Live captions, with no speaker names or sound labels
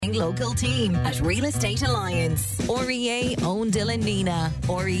local team at Real Estate Alliance. REA own Dylan Nenagh,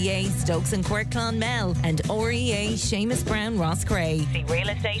 REA Stokes and Quirk Clonmel, and REA Seamus Brown Ross Cray. See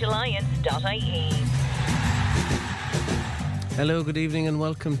realestatealliance.ie. Hello, good evening and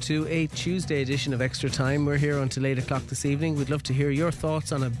welcome to a Tuesday edition of Extra Time. We're here until 8 o'clock this evening. We'd love to hear your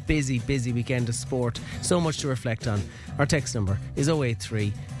thoughts on a busy weekend of sport. So much to reflect on. Our text number is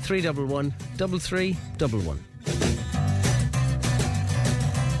 083 311 3311.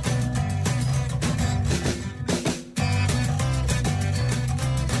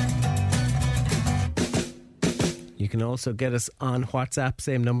 You can also get us on WhatsApp,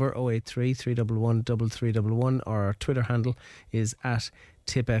 same number, 083 311 3311, or our Twitter handle is at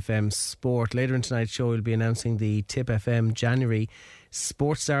Tipp FM Sport. Later in tonight's show, we'll be announcing the Tipp FM January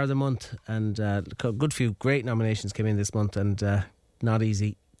Sports Star of the Month, and a good few great nominations came in this month, and not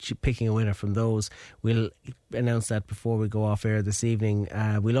easy picking a winner from those. We'll announce that before we go off air this evening.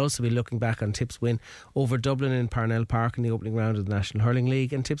 We'll also be looking back on Tipp's win over Dublin in Parnell Park in the opening round of the National Hurling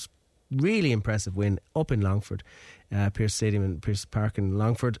League, and Tipp's really impressive win up in Longford, Pearse Stadium and Pearse Park in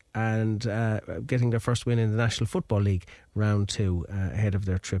Longford, and getting their first win in the National Football League round 2 ahead of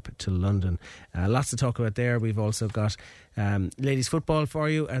their trip to London. Lots to talk about there. We've also got ladies football for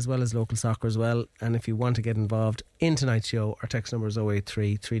you, as well as local soccer as well. And if you want to get involved in tonight's show, our text number is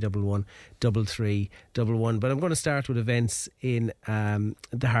 083 311 3311. But I'm going to start with events in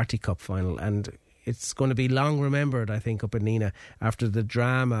the Harty Cup final, and it's going to be long remembered, I think, up in Nenagh after the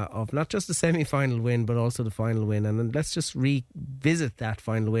drama of not just the semi-final win but also the final win. And let's just revisit that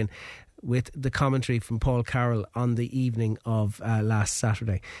final win with the commentary from Paul Carroll on the evening of last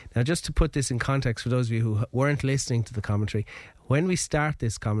Saturday. Now, just to put this in context for those of you who weren't listening to the commentary, when we start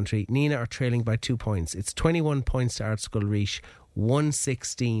this commentary, Nenagh are trailing by 2 points. It's 21 points to Artskull Reach,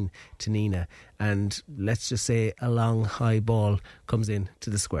 116 to Nenagh, and let's just say a long high ball comes in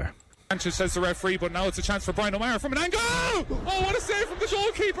to the square. Says the referee, but now it's a chance for Brian O'Meara from an angle. Oh, what a save from the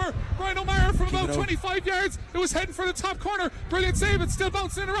goalkeeper. Brian O'Meara from about 25 yards. It was heading for the top corner. Brilliant save. It's still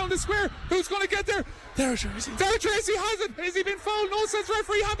bouncing around the square. Who's going to get there? There Tracy has it. Has he been fouled? No, says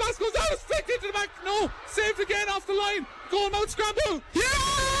referee. Handpass goes out. It's flicked into the back. No, saved again off the line. Goal mount scramble. Yeah!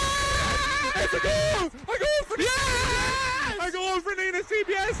 It's a goal. A goal for Nenagh. A goal for Nenagh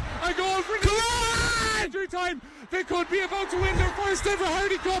CBS. A goal for Nenagh. Injury time. They could be about to win their first ever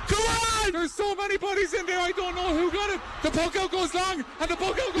Harty Cup. Come on! There's so many bodies in there, I don't know who got it. The puck out goes long, and the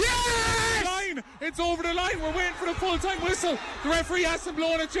puck out goes over the line. It's over the line. We're waiting for the full-time whistle. The referee hasn't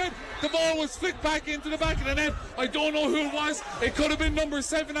blown it yet. The ball was flicked back into the back of the net. I don't know who it was. It could have been number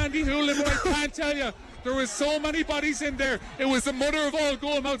 7, Andy Hoolan, but I can't tell you. There was so many bodies in there. It was the mother of all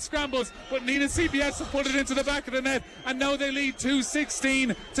goal-mouth scrambles, but Nenagh CBS have put it into the back of the net, and now they lead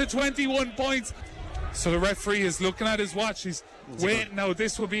 2-16 to 21 points. So the referee is looking at his watch. He's waiting now.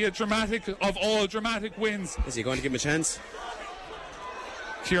 This will be a dramatic of all dramatic wins. Is he going to give him a chance?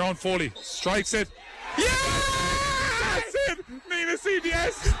 Kieran Foley strikes it. Yeah! That's it! Nenagh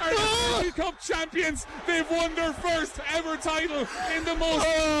CBS are the Harty Cup champions. They've won their first ever title in the most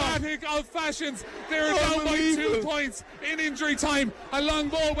dramatic of fashions. They're down by 2 points in injury time. A long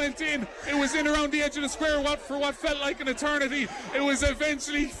ball went in. It was in around the edge of the square for what felt like an eternity. It was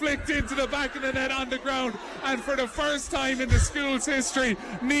eventually flicked into the back of the net on the ground. And for the first time in the school's history,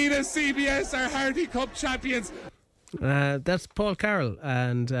 Nenagh CBS are Harty Cup champions. That's Paul Carroll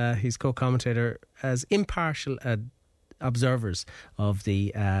and his co-commentator as impartial observers of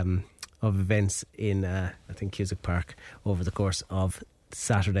the of events in I think Cusack Park over the course of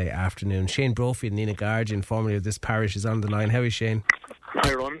Saturday afternoon. Shane Brophy and Nenagh Guardian, formerly of this parish, is on the line. How are you, Shane?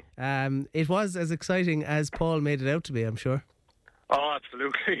 Hi, Ron. It was as exciting as Paul made it out to be, I'm sure. Oh,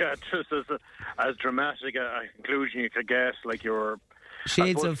 absolutely. Yeah, just as dramatic a conclusion you could guess. Like your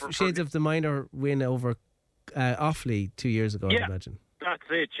shades of the minor win over Offaly 2 years ago, I imagine. That's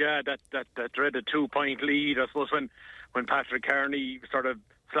it. Yeah, that dreaded 2 point lead. I suppose when Patrick Kearney sort of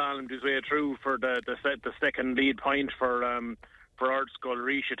slalomed his way through for the second lead point for Artskull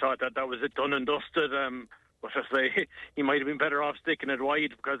Reach, you thought that was it, done and dusted. But I say he might have been better off sticking it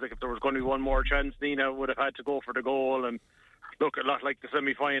wide, because if there was going to be one more chance, Nenagh would have had to go for the goal. And look, a lot like the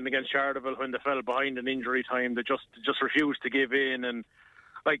semi-final against Charleville when they fell behind in injury time, they just refused to give in, and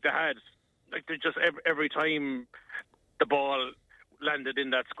they just every time the ball landed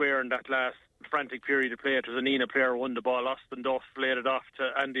in that square in that last frantic period of play, it was a Nenagh player who won the ball. Austin Duff laid it off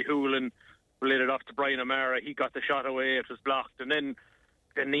to Andy Hoolan, laid it off to Brian O'Meara. He got the shot away, it was blocked, and then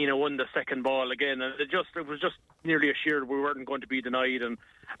Nenagh won the second ball again, and it was just nearly assured we weren't going to be denied. And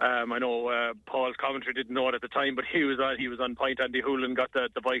I know Paul's commentary didn't know it at the time, but he was on point. Andy Hoolan got the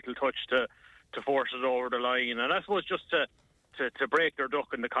vital touch to force it over the line, and I suppose just to to break their duck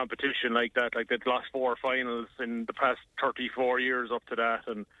in the competition like that, like they'd lost 4 finals in the past 34 years up to that,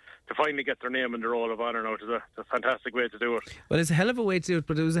 and to finally get their name in the Roll of Honour now, it's a fantastic way to do it. Well, it's a hell of a way to do it,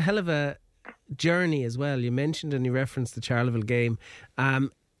 but it was a hell of a journey as well. You mentioned and you referenced the Charleville game.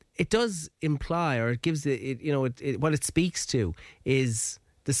 It does imply, or it gives what it speaks to is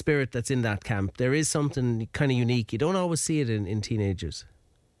the spirit that's in that camp. There is something kind of unique. You don't always see it in teenagers.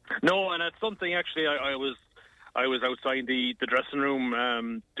 No, and it's something actually I was outside the dressing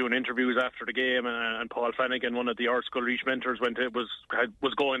room doing interviews after the game, and Paul Flanagan, one of the Art School Reach mentors,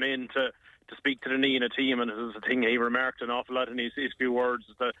 was going in to speak to the Nenagh team, and it was a thing he remarked an awful lot in his few words,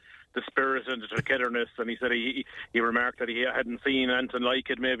 the spirit and the togetherness, and he said he remarked that he hadn't seen anything like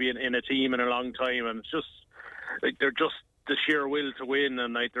it maybe in a team in a long time, and it's just like they're just the sheer will to win,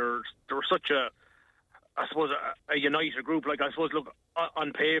 and like they're such a united group. Like, I suppose, look,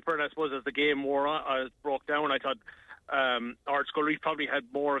 on paper, and I suppose as the game broke down, I thought Art School Reach probably had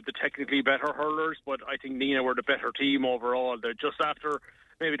more of the technically better hurlers, but I think Nenagh were the better team overall. They're just after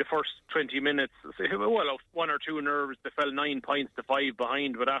maybe the first 20 minutes, well, 1 or 2 nerves, they fell 9 points to 5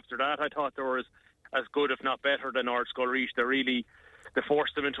 behind, but after that I thought they were as good, if not better, than Art School Reach. They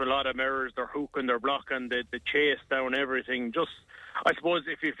forced them into a lot of errors. They're hooking, they're blocking, they chase down everything. Just, I suppose,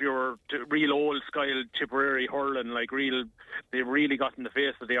 if you're real old style Tipperary hurling, like they really got in the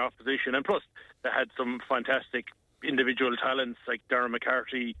face of the opposition, and plus they had some fantastic individual talents like Darren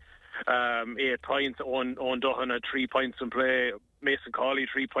McCarthy, 8 points, Owen Duhan had 3 points in play, Mason Cawley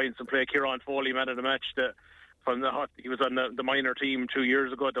 3 points in play, Kieran Foley man of the match. He was on the minor team 2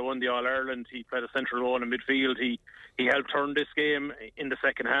 years ago. They won the All-Ireland. He played a central role in midfield. He helped turn this game in the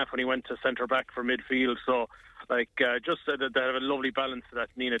second half when he went to centre back for midfield. So, just they have a lovely balance to that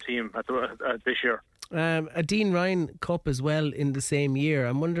Nenagh team this year. A Dean Ryan Cup as well in the same year.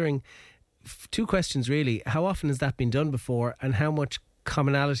 I'm wondering, 2 questions really. How often has that been done before, and how much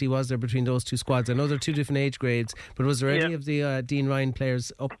commonality was there between those 2 squads? I know they're 2 different age grades, but was there any of the Dean Ryan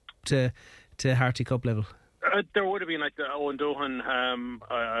players up to Harty Cup level? There would have been, like, the Owen Duhan.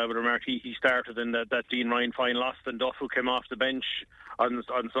 I would remark he started in that Dean Ryan final. Austin Duff, who came off the bench on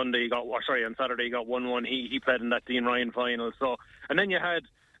Saturday, he got 1-1. He played in that Dean Ryan final. So, and then you had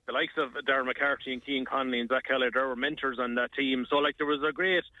the likes of Darren McCarthy and Cian Connolly and Zach Kelly. There were mentors on that team. So, like, there's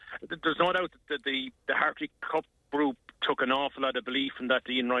no doubt that the Harty Cup group took an awful lot of belief in that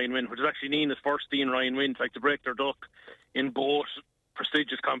Dean Ryan win, which is actually Nenah's first Dean Ryan win, like, to break their duck in both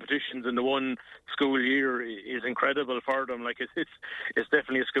prestigious competitions in the one school year is incredible for them. Like, it's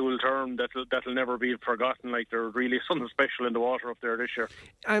definitely a school term that'll never be forgotten. Like, there's really something special in the water up there this year.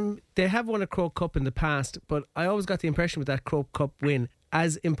 They have won a Croke Cup in the past, but I always got the impression with that Croke Cup win,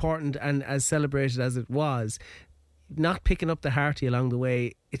 as important and as celebrated as it was, not picking up the Harty along the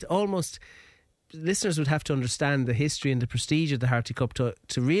way, it almost, listeners would have to understand the history and the prestige of the Harty Cup to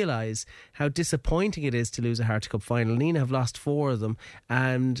realise how disappointing it is to lose a Harty Cup final. Nenagh have lost 4 of them,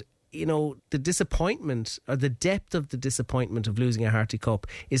 and the disappointment, or the depth of the disappointment of losing a Harty Cup,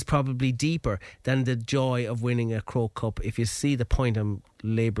 is probably deeper than the joy of winning a Croke Cup, if you see the point I'm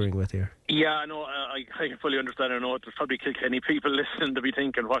labouring with here. Yeah, I know. I fully understand. I know there's probably Kilkenny people listening to be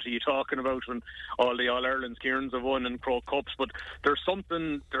thinking, what are you talking about, when all the All-Irelands Kieran's have won and Croke Cups? But there's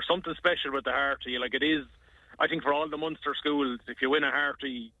something special with the Harty. Like, it is, I think, for all the Munster schools, if you win a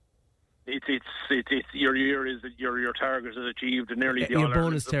Harty, it's your year is your target is achieved, and nearly the All-Ireland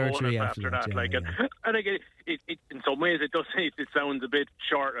bonus territory after that. Yeah, like, yeah. And again, it in some ways it sounds a bit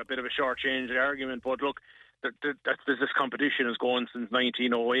of a short-changed argument, but look, this competition has gone since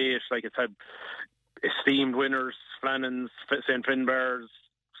 1908. Like, it's had esteemed winners, Flannan's, St Finbarr's,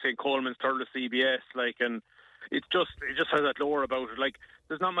 St Coleman's, Nenagh CBS. Like, and it just has that lore about it. Like,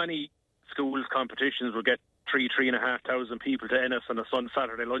 there's not many schools competitions will get 3,500 people to Ennis on a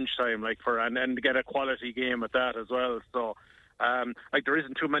Saturday lunchtime, like, and get a quality game at that as well. So, like, there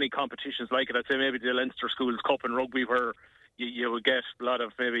isn't too many competitions like it. I'd say maybe the Leinster Schools Cup in rugby, where you would get a lot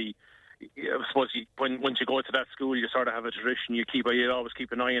of, maybe, I suppose once you go to that school, you sort of have a tradition. You always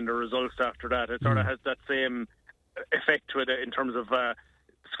keep an eye on the results after that. It sort of has that same effect to it in terms of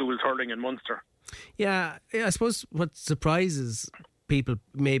schools hurling in Munster. Yeah, I suppose what surprises people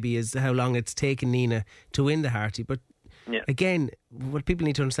maybe is how long it's taken Nenagh to win the Harty, but again, what people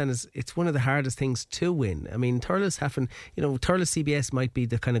need to understand is it's one of the hardest things to win. I mean, Thurles CBS might be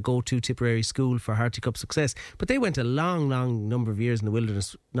the kind of go-to Tipperary school for Harty Cup success, but they went a long number of years in the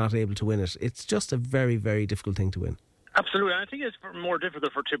wilderness not able to win it. It's just a very, very difficult thing to win. Absolutely. I think it's more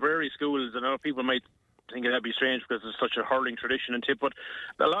difficult for Tipperary schools. I know people might think that'd be strange because there's such a hurling tradition in Tipp. But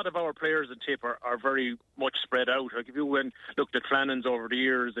a lot of our players in Tipp are very much spread out. Like if you went looked at Flannans over the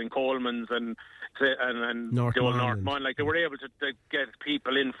years and Coleman's and Northmont, like they were able to get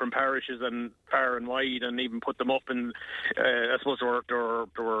people in from parishes and far and wide, and even put them up. And I suppose there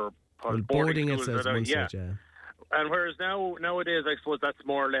were boarding schools. And whereas nowadays, I suppose that's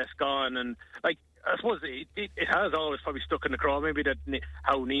more or less gone. And like, I suppose it has always probably stuck in the craw. Maybe that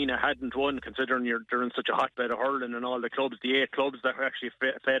how Nenagh hadn't won, considering they're in such a hotbed of hurling and all the clubs, the 8 clubs that were actually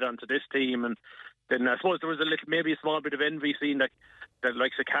fed onto this team. And then I suppose there was maybe a small bit of envy seeing that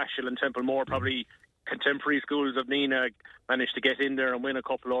likes of Cashel and Templemore, probably contemporary schools of Nenagh, managed to get in there and win a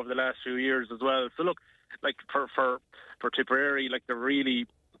couple over the last few years as well. So look, like for Tipperary, like they're really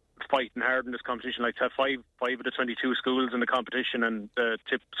fighting hard in this competition. Like to have five of the 22 schools in the competition, and the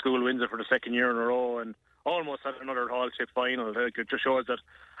Tipp school wins it for the second year in a row, and almost at another Hall Tipp final. It just shows that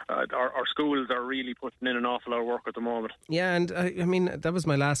our schools are really putting in an awful lot of work at the moment. Yeah, and I mean, that was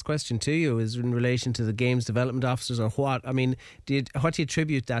my last question to you, is in relation to the games development officers, or what? I mean, what do you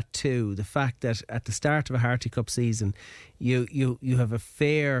attribute that to? The fact that at the start of a Harty Cup season, you have a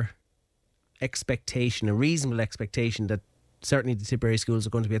fair expectation, a reasonable expectation that certainly the Tipperary schools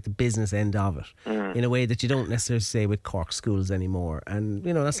are going to be at the business end of it in a way that you don't necessarily say with Cork schools anymore. And,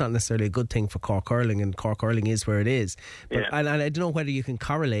 you know, that's not necessarily a good thing for Cork hurling, and Cork hurling is where it is. But, and I don't know whether you can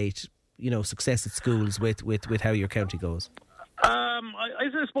correlate, you know, success at schools with how your county goes. I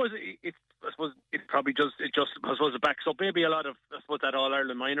suppose it probably just it backs up maybe a lot of, I suppose, that All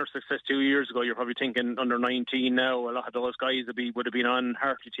Ireland minor success 2 years ago. You're probably thinking under 19 now. A lot of those guys would have been on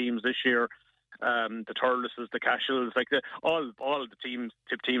Harty teams this year. The Turleses, the Cashels, like all of the teams,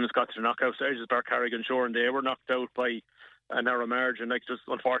 Tipp teams got to the knockout stages. Carrigan Shore, and they were knocked out by a narrow margin. Like, just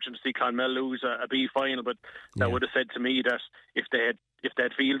unfortunate to see Clonmel lose a B final, but that would have said to me that if they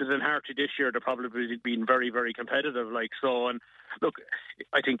had fielded in Harty this year, they'd probably been very, very competitive. Like, so, and look,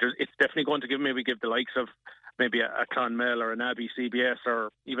 I think it's definitely going to give the likes of maybe a Clonmel or an Nenagh CBS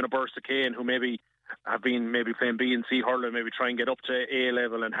or even a Bursa Kane, who maybe have been playing B and C hurling, maybe try and get up to A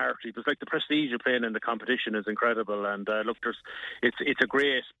level in Harty. But like, the prestige of playing in the competition is incredible. And look, it's a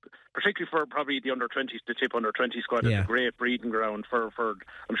great, particularly for probably the under-20s, the Tipp under-20 squad. It's a great breeding ground for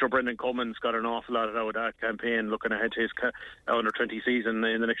I'm sure Brendan Cummins got an awful lot out of that campaign, looking ahead to his under-20 season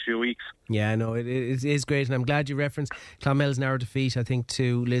in the next few weeks. Yeah, no, it is great, and I'm glad you referenced Clonmel's narrow defeat, I think,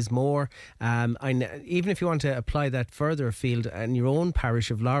 to Lismore. Even if you want to apply that further afield, in your own parish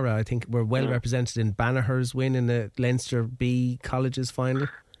of Lara, I think we're well represented in Banagher's win in the Leinster B colleges final.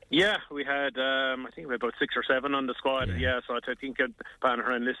 Yeah, we had, I think we had about 6 or 7 on the squad. So I think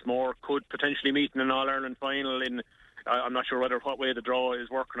Banagher and Lismore could potentially meet in an All-Ireland final. I'm not sure what way the draw is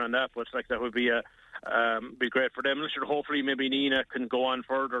working on that, but like, that would be be great for them. Hopefully maybe Nenagh can go on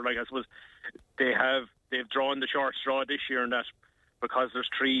further. Like, I suppose they've drawn the short straw this year, and that because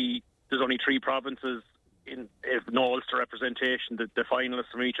there's only 3 provinces if no Ulster representation, the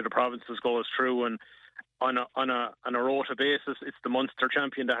finalists from each of the provinces goes through, and on a rota basis, it's the Munster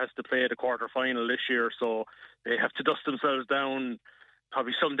champion that has to play the quarter final this year. So they have to dust themselves down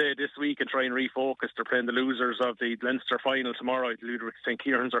probably someday this week and try and refocus. They're playing the losers of the Leinster final tomorrow, Ludwig St.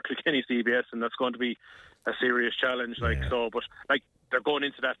 Kieran's or Kilkenny CBS, and that's going to be a serious challenge. But like, they're going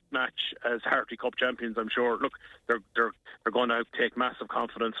into that match as Harty Cup champions. I'm sure. Look, they're going to take massive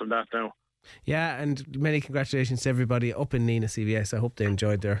confidence from that now. Yeah, and many congratulations to everybody up in Nenagh CBS. I hope they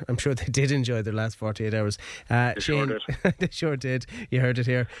enjoyed I'm sure they did enjoy their last 48 hours. They Shane, sure did. They sure did. You heard it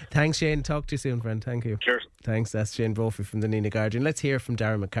here. Thanks, Shane. Talk to you soon, friend. Thank you. Cheers. Thanks. That's Shane Brophy from the Nenagh Guardian. Let's hear from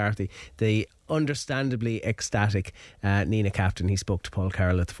Darren McCarthy, the understandably ecstatic Nenagh captain. He spoke to Paul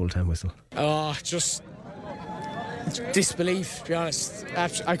Carroll at the full-time whistle. Just disbelief, to be honest.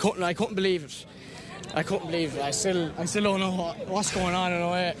 I couldn't believe it. I still don't know what's going on in a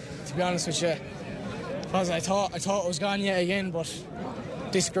way, to be honest with you. Because I thought it was gone yet again, but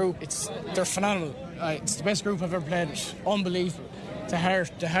this group, they're phenomenal. It's the best group I've ever played with. Unbelievable. The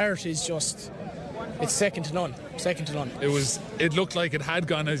heart is just, it's second to none. It looked like it had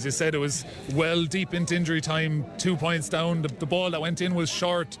gone, as you said. It was well deep into injury time, 2 points down. The ball that went in was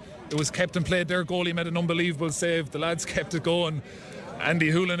short. It was kept and played. Their goalie made an unbelievable save. The lads kept it going.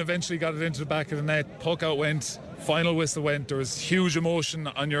 Andy Hoolan eventually got it into the back of the net. Puck out went. Final whistle went. There was huge emotion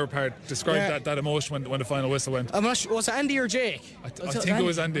on your part. Describe that emotion when the final whistle went. I'm not sure, was it Andy or Jake? I think it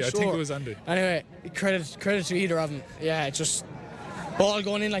was Andy. I think it was Andy. Anyway, credit to either of them. Yeah, just ball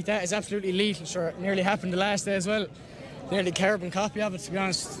going in like that is absolutely lethal. Sure, it nearly happened the last day as well. Nearly carbon copy of it, to be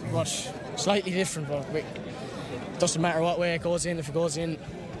honest, but slightly different. But it doesn't matter what way it goes in. If it goes in,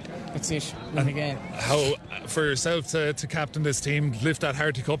 That's it. Win again. How, for yourself to captain this team, lift that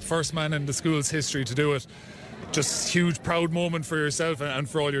Harty Cup, first man in the school's history to do it, just huge proud moment for yourself and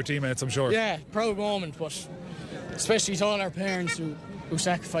for all your teammates, I'm sure. Yeah, proud moment, but especially to all our parents who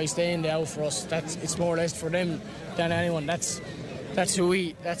sacrificed day in day out for us. It's more or less for them than anyone. That's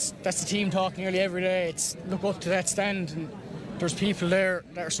the team talking nearly every day. It's look up to that stand, and there's people there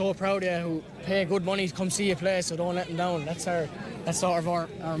that are so proud of you who pay good money to come see you play, so don't let them down. That's sort of our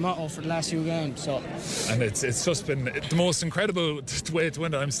motto for the last few games. So, and it's just been the most incredible way to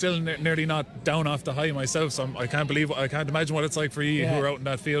win it. I'm still nearly not down off the high myself, so I can't imagine what it's like for you who are out in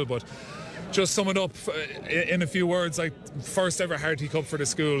that field. But just sum it up in a few words, like first ever Harty Cup for the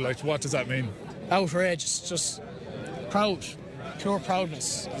school. Like, what does that mean? Outrageous, just proud, pure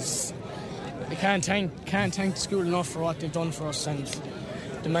proudness. I can't thank the school enough for what they've done for us, and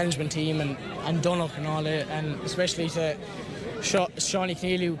the management team and Dunock and all that, and especially to Shawnee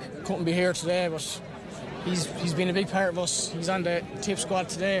Keely, who couldn't be here today, but he's been a big part of us. He's on the Tipp squad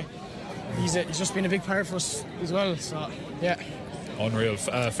today. He's just been a big part for us as well. So yeah, unreal.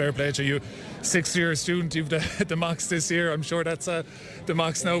 Fair play to you. 6th-year student, you've the mocks this year. I'm sure that's the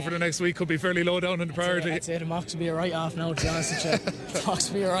mocks now for the next week could be fairly low down in the priority. I'd say the mocks will be a write-off now, to be honest with you. The mocks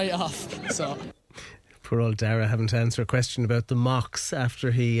will be a write-off. So. Poor old Dara having to answer a question about the mocks after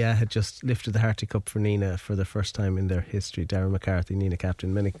he had just lifted the Harty Cup for Nenagh for the first time in their history. Dara McCarthy, Nenagh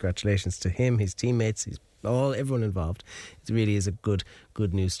captain. Many congratulations to him, his teammates, everyone involved. It really is a good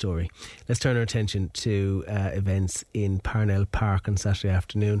news story. Let's turn our attention to events in Parnell Park on Saturday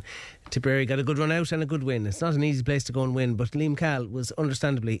afternoon. Tipperary got a good run out and a good win. It's not an easy place to go and win, but Liam Cahill was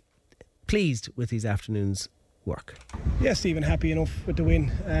understandably pleased with his afternoon's work. Yeah, Stephen, happy enough with the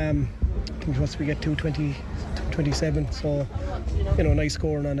win. I think once we get 227, so nice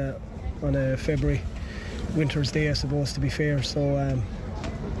scoring on a February winter's day, I suppose, to be fair. So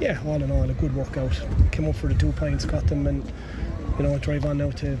all in all, a good workout. Came up for the 2 points, got them, and drive on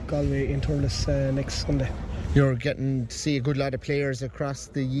now to Galway in Thurles next Sunday. You're getting to see a good lot of players across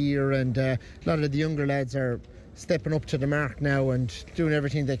the year, and a lot of the younger lads are stepping up to the mark now and doing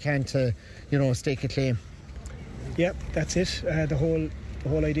everything they can to stake a claim. Yep, that's it. The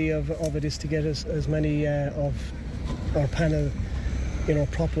whole idea of it is to get as many of our panel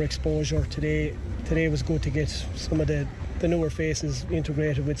proper exposure. Today was good to get some of the newer faces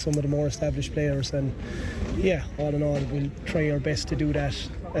integrated with some of the more established players, and all in all we'll try our best to do that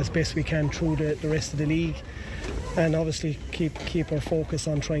as best we can through the rest of the league, and obviously keep our focus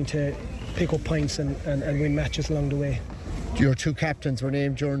on trying to pick up points and win matches along the way. Your 2 captains were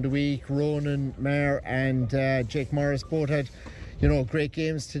named during the week, Ronan Maher and Jake Morris. Both had great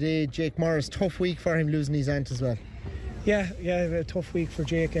games today. Jake Morris, tough week for him, losing his aunt as well. Yeah, a tough week for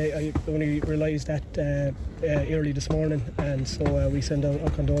Jake. I only realised that early this morning, and so we send out our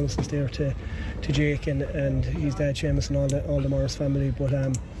condolences there to Jake and his dad Seamus and all the Morris family. But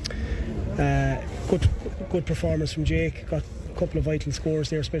good performance from Jake. Got a couple of vital scores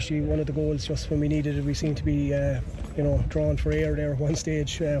there, especially one of the goals just when we needed it. We seemed to be drawn for air there at one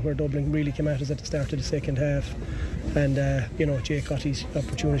stage where Dublin really came at us at the start of the second half, and Jake got his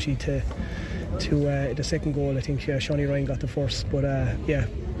opportunity to the second goal. I think Shawnee Ryan got the first, but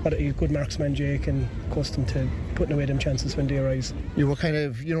but a good marksman Jake, and accustomed to putting away them chances when they arise. You were kind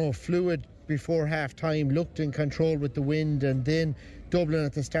of fluid before half time, looked in control with the wind, and then Dublin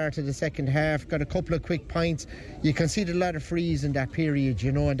at the start of the second half got a couple of quick points. You conceded a lot of frees in that period,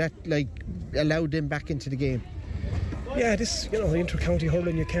 and that allowed them back into the game. Yeah, this inter-county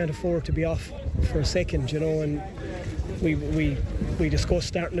hurling, you can't afford to be off for a second, and we discussed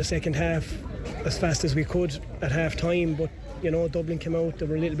starting the second half as fast as we could at half time, but Dublin came out. They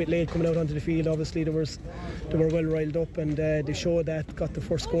were a little bit late coming out onto the field. Obviously they were well riled up, and they showed that, got the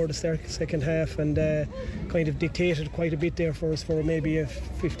first score of the second half, and kind of dictated quite a bit there for us for maybe a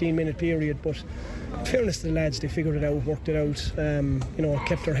 15-minute period. But in fairness to the lads, they figured it out, worked it out,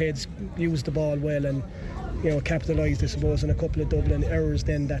 kept their heads, used the ball well, and capitalised, I suppose, on a couple of Dublin errors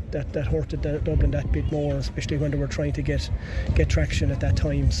then that hurted Dublin that bit more, especially when they were trying to get traction at that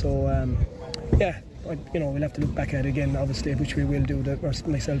time. So we'll have to look back at it again, obviously, which we will do,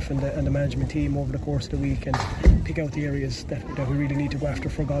 myself and the management team over the course of the week, and pick out the areas that we really need to go after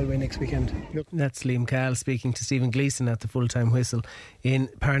for Galway next weekend. That's Liam Cahill speaking to Stephen Gleeson at the full-time whistle in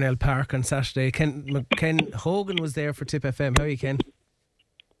Parnell Park on Saturday. Ken Hogan was there for Tipp FM. How are you, Ken?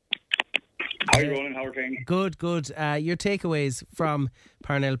 How are you rolling? How are things? Good. Your takeaways from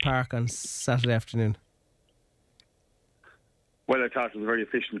Parnell Park on Saturday afternoon? Well, I thought it was a very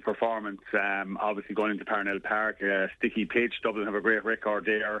efficient performance. Obviously, going into Parnell Park, sticky pitch. Dublin have a great record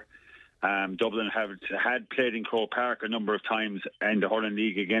there. Dublin had played in Croke Park a number of times in the Hurling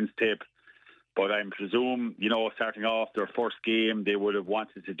League against Tipp, but I presume, starting off their first game, they would have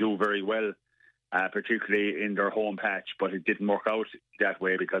wanted to do very well, particularly in their home patch, but it didn't work out that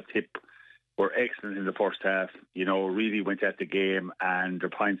way because Tipp were excellent in the first half, really went at the game, and their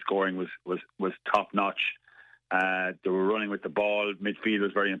point scoring was top notch. They were running with the ball. Midfield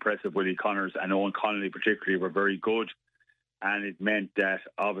was very impressive. Willie Connors and Owen Connolly particularly were very good. And it meant that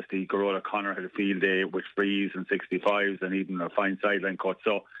obviously Garrod Connor had a field day with frees and 65s and even a fine sideline cut.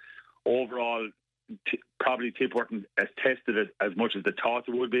 So overall, probably Tipp weren't as tested as much as they thought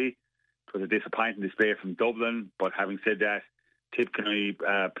it would be. It was a disappointing display from Dublin. But having said that, Tipp can only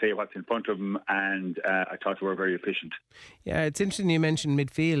play what's in front of them, and I thought they were very efficient. Yeah, it's interesting you mentioned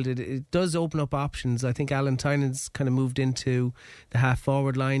midfield. It does open up options. I think Alan Tynan's kind of moved into the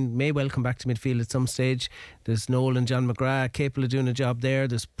half-forward line, may well come back to midfield at some stage. There's Noel and John McGrath capable of doing a job there.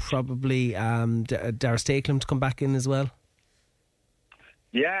 There's probably Darragh Stakelum to come back in as well.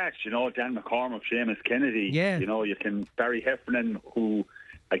 Yeah, Dan McCormick, Seamus Kennedy. Yeah. You can Barry Heffernan, who,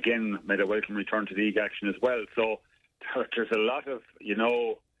 again, made a welcome return to league action as well. So there's a lot of,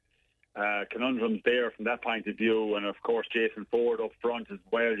 conundrums there from that point of view. And, of course, Jason Ford up front as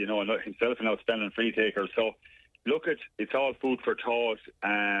well, himself an outstanding free taker. So, look, it's all food for thought.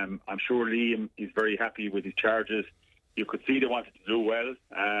 I'm sure Liam is very happy with his charges. You could see they wanted to do well.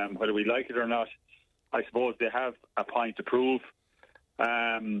 Whether we like it or not, I suppose they have a point to prove.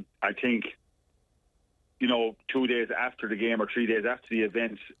 I think, 2 days after the game or 3 days after the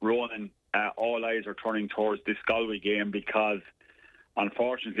event, Ronan, all eyes are turning towards this Galway game because,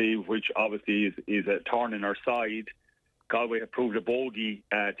 unfortunately, which obviously is a thorn in our side, Galway have proved a bogey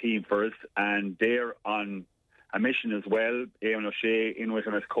team for us, and they're on a mission as well. Eamon O'Shea in with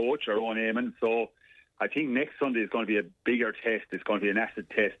him as coach, our own Eamon. So I think next Sunday is going to be a bigger test. It's going to be an acid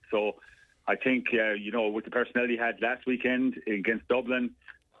test. So I think, with the personnel he had last weekend against Dublin,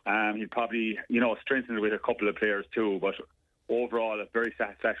 he'd probably, strengthen it with a couple of players too. But overall, a very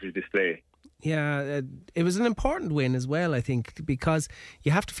satisfactory display. Yeah, it was an important win as well, I think, because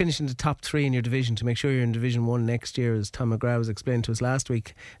you have to finish in the top three in your division to make sure you're in Division 1 next year, as Tom McGrath was explained to us last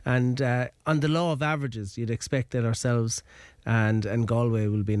week. And on the law of averages, you'd expect that ourselves and Galway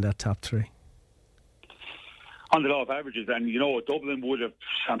will be in that top three. On the law of averages, and Dublin would have,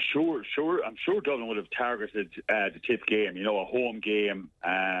 I'm sure Dublin would have targeted the Tipp game, a home game,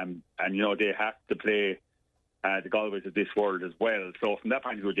 and they have to play the Galways of this world as well. So from that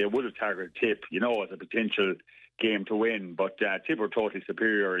point of view, they would have targeted Tipp, as a potential game to win. But Tipp were totally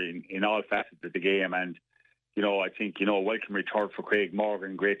superior in all facets of the game, and I think welcome return for Craig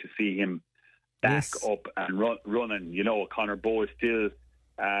Morgan. Great to see him back up and running. Conor Bowe is still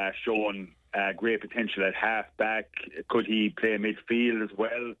showing great potential at half back. Could he play midfield as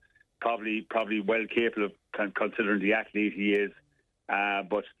well? Probably well capable of, considering the athlete he is.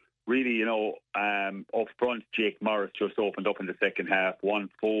 But really, up front, Jake Morris just opened up in the second half,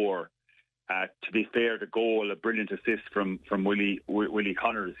 1-4. To be fair, the goal, a brilliant assist from Willie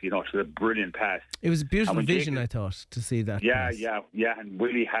Connors, to a brilliant pass. It was a beautiful vision, I thought, to see that. Yeah, and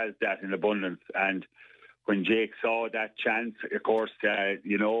Willie has that in abundance. And when Jake saw that chance, of course,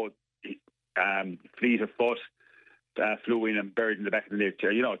 fleet of foot, flew in and buried in the back of the net.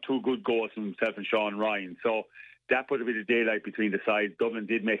 Two good goals from himself and Sean Ryan. So that put a bit of daylight between the sides. Dublin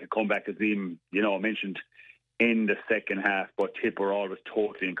did make a comeback, as Liam, mentioned, in the second half, but Tipp were always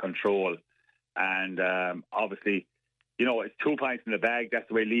totally in control. And obviously, it's 2 points in the bag. That's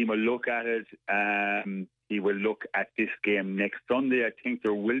the way Liam will look at it. He will look at this game next Sunday. I think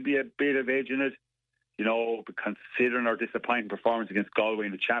there will be a bit of edge in it. Considering our disappointing performance against Galway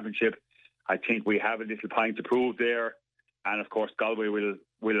in the championship, I think we have a little point to prove there. And of course, Galway will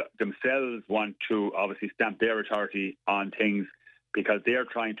themselves want to obviously stamp their authority on things because they're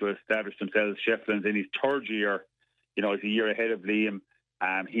trying to establish themselves. Shefflin's in his third year, is a year ahead of Liam.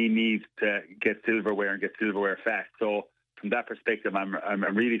 He needs to get silverware and get silverware fast. So from that perspective, I'm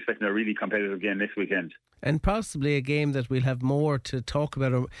really expecting a really competitive game next weekend. And possibly a game that we'll have more to talk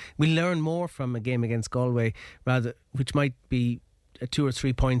about, or we'll learn more from a game against Galway, which might be 2 or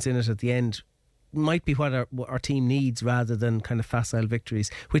 3 points in it at the end. Might be what our team needs rather than kind of facile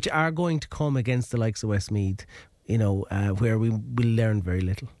victories, which are going to come against the likes of Westmeath, where we will learn very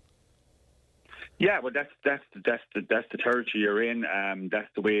little. Yeah, well, that's the territory you're in. That's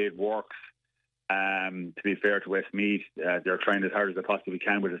the way it works. To be fair to Westmeath, they're trying as hard as they possibly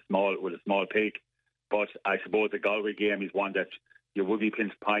can with a small pick. But I suppose the Galway game is one that you will be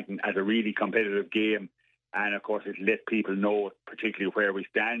pinpointing as a really competitive game. And, of course, it let people know particularly where we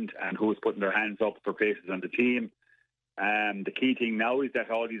stand and who's putting their hands up for places on the team. The key thing now is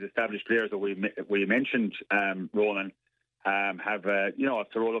that all these established players that we mentioned, Ronan, have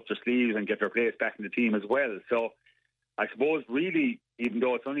to roll up their sleeves and get their place back in the team as well. So I suppose really, even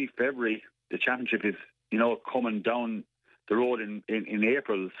though it's only February, the championship is coming down the road in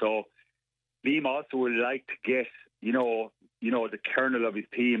April. So Liam also would like to get the kernel of his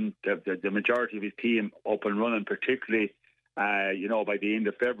team, the majority of his team up and running, particularly by the end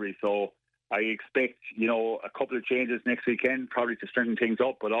of February. So I expect a couple of changes next weekend, probably to strengthen things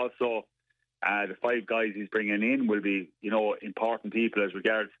up, but also the 5 guys he's bringing in will be important people as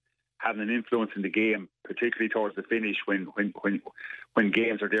regards having an influence in the game, particularly towards the finish when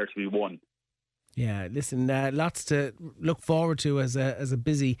games are there to be won. Yeah, listen, lots to look forward to as a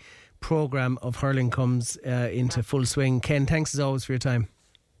busy programme of hurling comes into full swing. Ken, thanks as always for your time.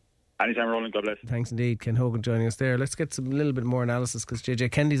 Anytime, Roland. God bless. Thanks indeed. Ken Hogan joining us there. Let's get a little bit more analysis because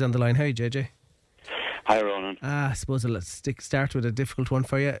JJ Kennedy's on the line. How are you, JJ? Hi, Ronan. I suppose I'll start with a difficult one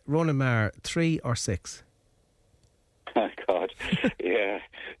for you. Ronan Maher, 3 or 6? Oh, God. Yeah.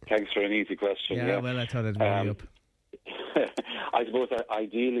 Thanks for an easy question. Yeah, well, I thought I'd warm you up. I suppose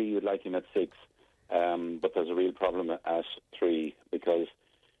ideally you'd like him at 6, but there's a real problem at 3 because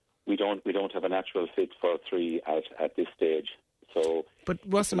we don't have a natural fit for 3 at this stage. So, but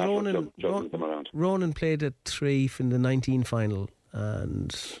wasn't Ronan played at 3 in the 19 final,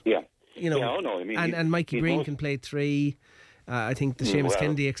 and and Mikey Green can play 3. I think the Seamus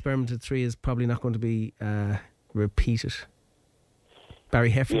Kennedy experiment at 3 is probably not going to be repeated.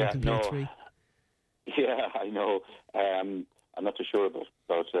 Barry Heffernan can play 3. Yeah, I know. I'm not too sure about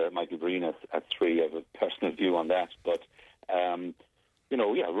Michael Breen at 3. I have a personal view on that, but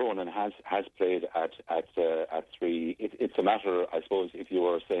Ronan has played at 3. It's a matter, I suppose, if you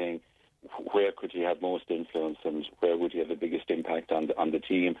were saying where could he have most influence and where would he have the biggest impact on the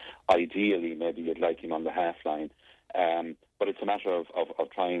team. Ideally, maybe you'd like him on the half line, but it's a matter of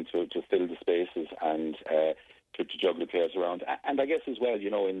trying to fill the spaces and to juggle players around. And I guess as well,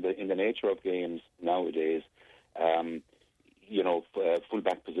 in the nature of games nowadays,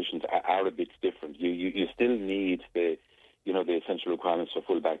 fullback positions are a bit different. You still need the essential requirements for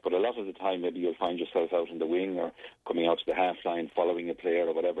fullback, but a lot of the time maybe you'll find yourself out in the wing or coming out to the half line, following a player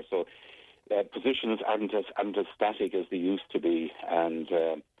or whatever. So positions aren't as static as they used to be, and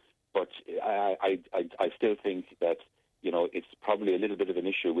but I still think that it's probably a little bit of an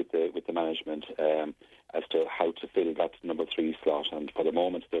issue with the management as to how to fill that number 3 slot, and for the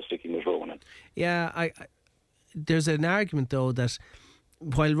moment they're sticking with Ronan. Yeah, there's an argument though that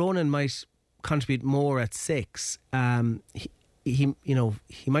while Ronan might contribute more at 6, he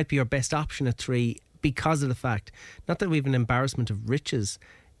might be your best option at 3 because of the fact, not that we have an embarrassment of riches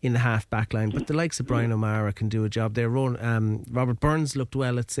in the half back line, but the likes of Brian O'Mara can do a job there. Robert Burns looked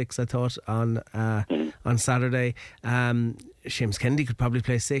well at 6, I thought, on Saturday. Seamus Kennedy could probably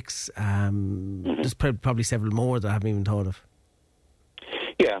play 6. There's probably several more that I haven't even thought of.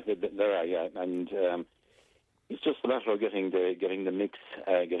 Yeah, there are. Yeah, and it's just a matter of getting the mix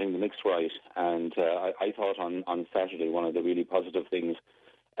right. And I thought on Saturday one of the really positive things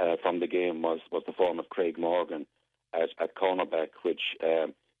from the game was the form of Craig Morgan at cornerback, which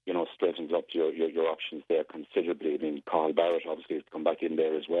straightens up your options there considerably. I mean, Carl Barrett obviously has come back in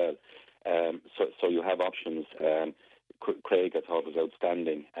there as well. So you have options. Craig, I thought, was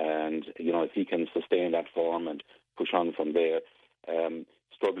outstanding, and if he can sustain that form and push on from there.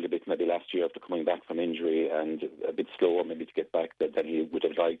 Struggled a bit maybe last year after coming back from injury and a bit slower maybe to get back than he would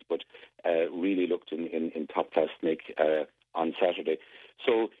have liked, but really looked in top class nick on Saturday.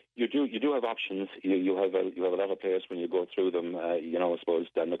 So you do have options. You have a lot of players when you go through them. I suppose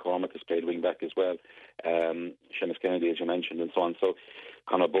Dan McCormack has played wing back as well. Seamus Kennedy, as you mentioned, and so on. So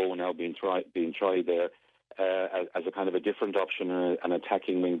Conor Bowe now being tried there as a kind of a different option, an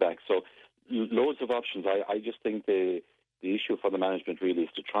attacking wing back. So loads of options. I just think the issue for the management really is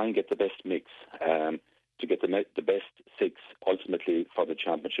to try and get the best mix, to get the best 6 ultimately for the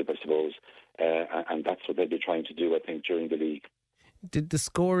championship, I suppose. And that's what they'll be trying to do, I think, during the league. Did the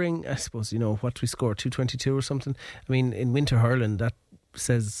scoring, I suppose, what we scored, 222 or something? I mean, in winter hurling, that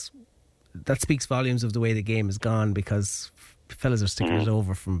speaks volumes of the way the game has gone, because fellas are sticking it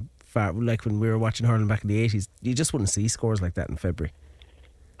over from far. Like when we were watching hurling back in the 80s, you just wouldn't see scores like that in February.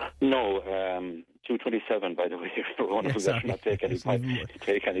 No, 227, by the way, for one of us that not take any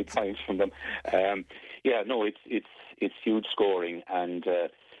points from them. It's huge scoring, and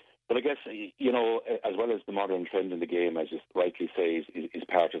but I guess as well as the modern trend in the game, as you rightly say, is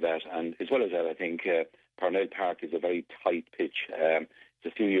part of that, and as well as that, I think Parnell Park is a very tight pitch. It's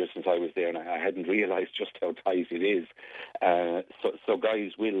a few years since I was there, and I hadn't realised just how tight it is. So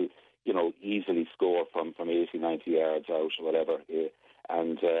guys will easily score from 80, 90 yards out or whatever.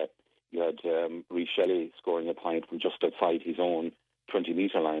 And you had Reece Shelley scoring a point from just outside his own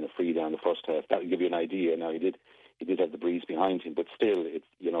 20-metre line, a free down the first half. That would give you an idea. Now he did have the breeze behind him, but still,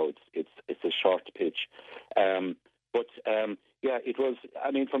 it's a short pitch. It was.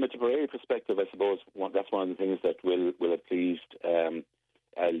 I mean, from a Tipperary perspective, I suppose that's one of the things that will have pleased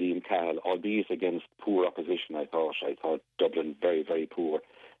Liam Cahill, albeit against poor opposition. I thought Dublin very, very poor,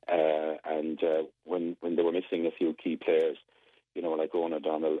 and when they were missing a few key players, like Owen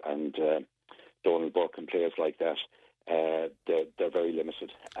O'Donnell and Donald Burke and players like that, they're very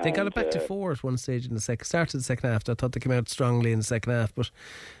limited. They got it back to 4 at one stage in the start of the second half. I thought they came out strongly in the second half, but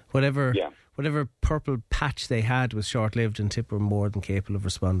whatever purple patch they had was short-lived, and Tipp were more than capable of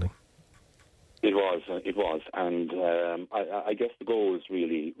responding. It was, and I guess the goals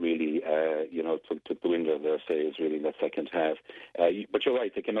really, took the wind out of their sails really in that second half. But you're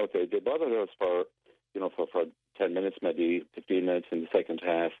right, they came out. They bothered us for 10 minutes, maybe 15 minutes in the second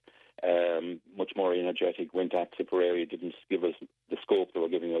half. Much more energetic, went at Tipperary, didn't give us the scope they were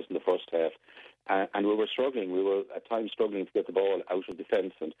giving us in the first half, and we were struggling. We were at times struggling to get the ball out of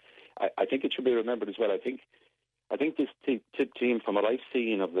defence, and I think it should be remembered as well. I think this Tipp team, from what I've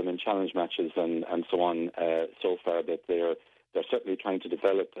seen of them in challenge matches and so on so far, that they're certainly trying to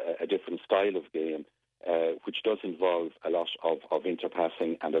develop a different style of game, which does involve a lot of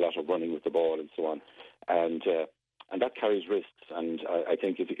interpassing and a lot of running with the ball and so on, and that carries risks. And I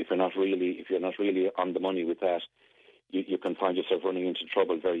think if you're not really on the money with that, you can find yourself running into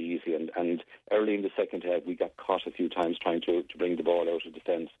trouble very easily. And early in the second half, we got caught a few times trying to bring the ball out of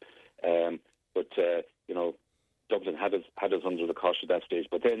defence. But Dublin had us under the cosh at that stage.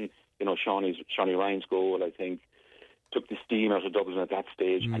 But then, Shawnee Ryan's goal, I think, took the steam out of Dublin at that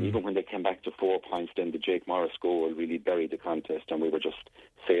stage. And even when they came back to 4 points, then the Jake Morris goal really buried the contest, and we were just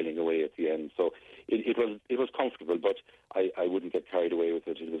sailing away at the end. So it was comfortable, but I wouldn't get carried away with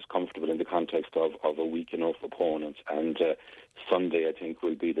it. It was comfortable in the context of a weak enough opponent. And Sunday, I think,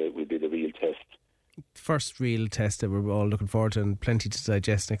 will be the real test. First real test that we're all looking forward to, and plenty to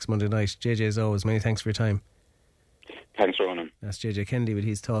digest next Monday night. JJ, as always, many thanks for your time. Thanks, Ronan. That's JJ Kennedy with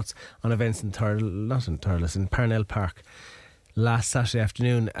his thoughts on events in Parnell Park last Saturday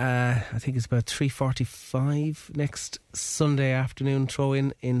afternoon. I think it's about 3:45 next Sunday afternoon. Throw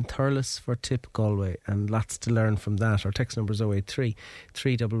in Thurles for Tipp Galway, and lots to learn from that. Our text number is 083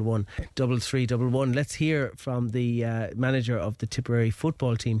 311 3311. Let's hear from the manager of the Tipperary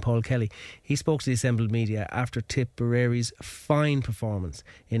football team, Paul Kelly. He spoke to the assembled media after Tipperary's fine performance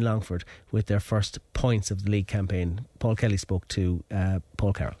in Longford with their first points of the league campaign. Paul Kelly spoke to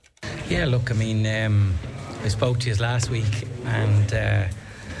Paul Carroll. Yeah, look, I mean, I spoke to you last week and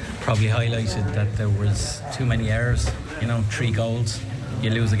probably highlighted that there was too many errors. 3 goals,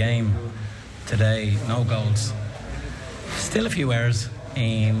 you lose a game. Today, no goals. Still a few errors,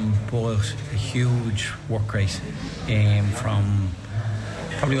 but a huge work rate from...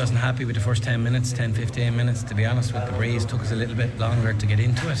 Probably wasn't happy with the first 10 minutes, 10-15 minutes, to be honest with the breeze. Took us a little bit longer to get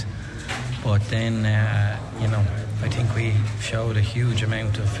into it. But then, I think we showed a huge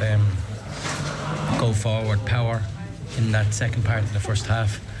amount of go-forward power in that second part of the first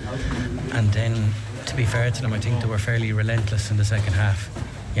half. And then, to be fair to them, I think they were fairly relentless in the second half,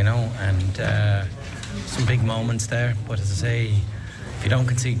 and some big moments there. But as I say, if you don't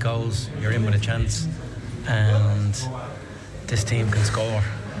concede goals, you're in with a chance. And this team can score,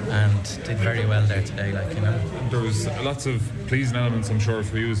 and did very well there today, There was lots of pleasing elements, I'm sure,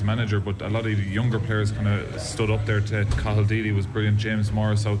 for you as manager, but a lot of the younger players kind of stood up there. Cahill Deely was brilliant, James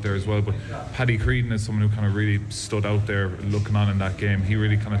Morris out there as well, but Paddy Creedon is someone who kind of really stood out there looking on in that game. He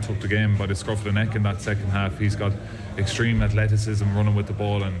really kind of took the game by the scruff of the neck in that second half. He's got extreme athleticism running with the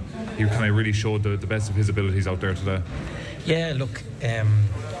ball, and he kind of really showed the best of his abilities out there today. Yeah, look,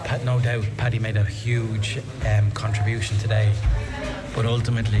 no doubt Paddy made a huge contribution today, but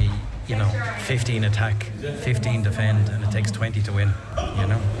ultimately, 15 attack, 15 defend, and it takes 20 to win,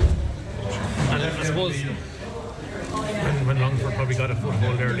 And I suppose when Longford probably got a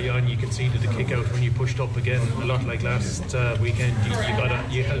foothold early on, you conceded a kick out when you pushed up again, a lot like last weekend.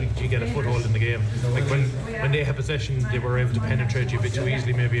 You get a foothold in the game. Like when they had possession, they were able to penetrate you a bit too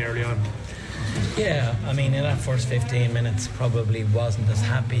easily maybe early on. Yeah, I mean, in that first 15 minutes probably wasn't as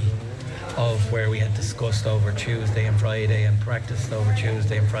happy of where we had discussed over Tuesday and Friday and practiced over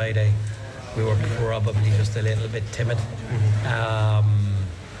Tuesday and Friday. We were probably just a little bit timid.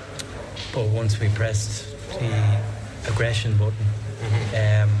 But once we pressed the aggression button,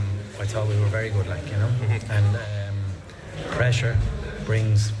 I thought we were very good, and pressure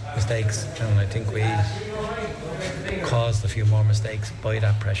brings mistakes, and I think we caused a few more mistakes by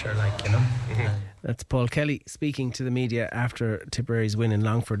that pressure, That's Paul Kelly speaking to the media after Tipperary's win in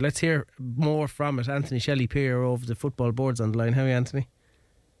Longford. Let's hear more from it. Anthony Shelley-Peer over the football boards on the line. How are you, Anthony?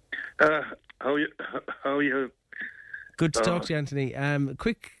 How are you? Good to talk to you, Anthony.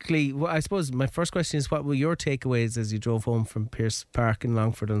 Quickly, I suppose my first question is, what were your takeaways as you drove home from Pearse Park in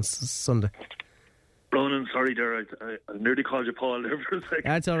Longford on Sunday? Ronan, sorry there, I nearly called you Paul there for a second.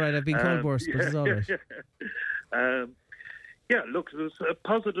 That's all right, I've been called worse, but it's all right. Look, it was a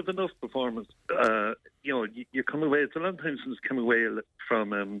positive enough performance. You come away, it's a long time since I come away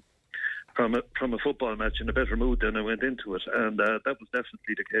from a football match in a better mood than I went into it, and that was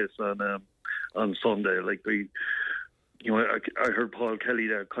definitely the case on Sunday. I heard Paul Kelly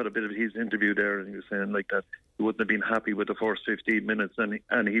there, caught a bit of his interview there, and he was saying that he wouldn't have been happy with the first 15 minutes,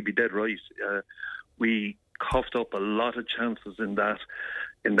 and he'd be dead right. We coughed up a lot of chances in that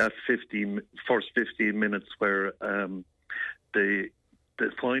first 15 minutes where the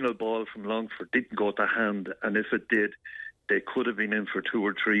final ball from Longford didn't go to hand, and if it did, they could have been in for 2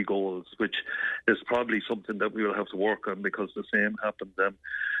 or 3 goals, which is probably something that we will have to work on, because the same happened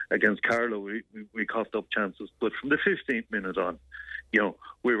against Carlow. We coughed up chances, but from the 15th minute on,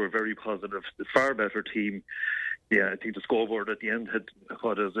 we were very positive. The far better team. Yeah, I think the scoreboard at the end had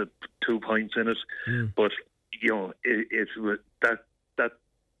 2 points in it, but it was that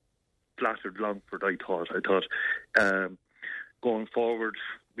flattered Longford. I thought going forward,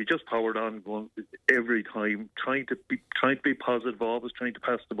 we just powered on, going every time, trying to be positive, always trying to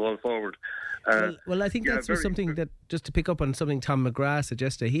pass the ball forward. Well, I think that's something that, just to pick up on something Tom McGrath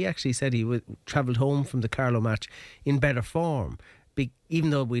suggested, he actually said he travelled home from the Carlow match in better form,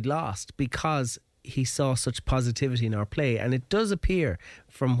 even though we'd lost, because he saw such positivity in our play. And it does appear,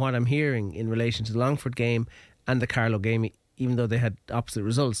 from what I'm hearing in relation to the Longford game and the Carlow game, even though they had opposite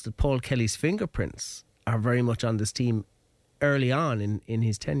results, that Paul Kelly's fingerprints are very much on this team early on in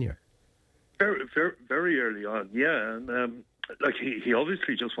his tenure. Very, very, very early on, yeah. And he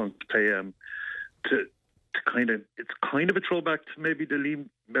obviously just wants to play to kind of, it's kind of a throwback to maybe the Liam.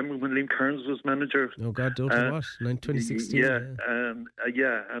 Remember when Liam Kearns was manager? Oh God, don't you what? 2016. And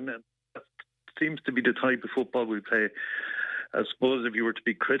that seems to be the type of football we play. I suppose if you were to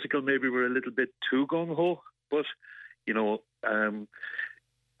be critical, maybe we're a little bit too gung ho. But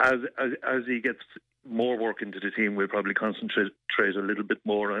as he gets more work into the team, we'll probably concentrate a little bit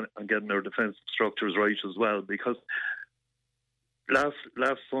more on getting our defensive structures right as well, because last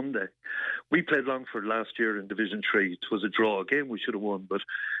Sunday we played Longford last year in Division 3. It was a draw, a game we should have won, but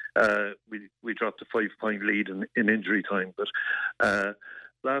we dropped a 5-point lead in injury time. But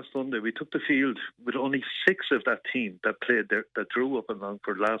last Sunday we took the field with only 6 of that team that played there, that drew up in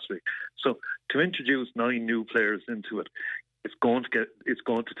Longford last week. So to introduce 9 new players into it, it's going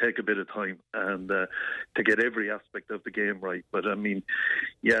to take a bit of time, and to get every aspect of the game right. But I mean,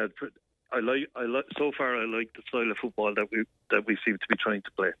 yeah, I like so far. I like the style of football that we seem to be trying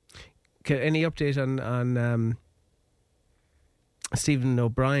to play. Okay, any update on Stephen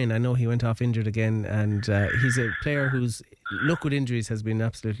O'Brien? I know he went off injured again, and he's a player whose luck with injuries has been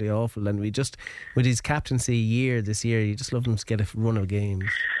absolutely awful. And with his captaincy year this year, you just love him to get a run of games.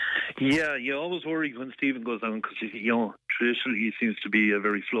 Yeah, you always worry when Stephen goes down, because traditionally he seems to be a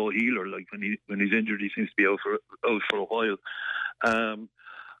very slow healer. Like when he's injured, he seems to be out for a while.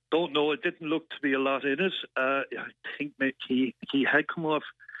 Don't know. It didn't look to be a lot in it. I think he had come off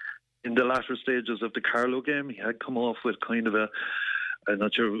in the latter stages of the Carlow game. He had come off with kind of I'm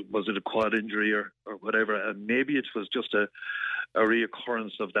not sure, was it a quad injury or whatever, and maybe it was just a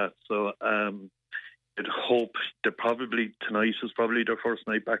reoccurrence of that. So I'd hope that probably tonight is probably their first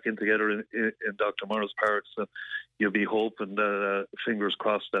night back in together in Dr. Morris Park. So you'll be hoping that, fingers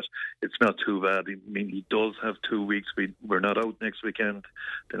crossed, that it's not too bad. I mean, he does have 2 weeks. We're not out next weekend.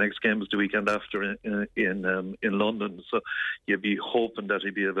 The next game is the weekend after in London. So you'll be hoping that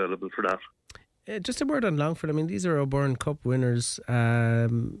he'll be available for that. Just a word on Longford. I mean, these are O'Byrne Cup winners. I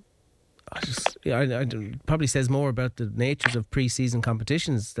probably says more about the natures of pre-season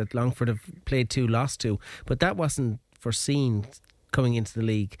competitions that Longford have played 2, lost 2, but that wasn't foreseen coming into the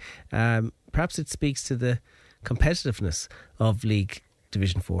league. Perhaps it speaks to the competitiveness of League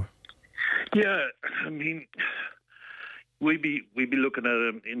Division 4. Yeah, I mean, we'd be looking at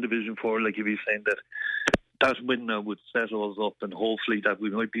him in Division 4, like you'd be saying that win now would set us up, and hopefully that we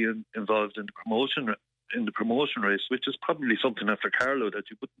might be involved in the promotion race, which is probably something after Carlow that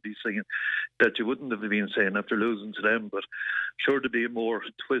you wouldn't be saying, that you wouldn't have been saying after losing to them. But sure to be more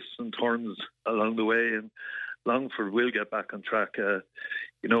twists and turns along the way, and Longford will get back on track.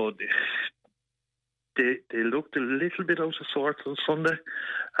 they looked a little bit out of sorts on Sunday.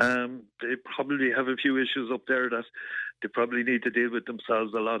 They probably have a few issues up there that they probably need to deal with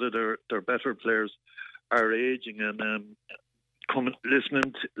themselves. A lot of their better players are aging, and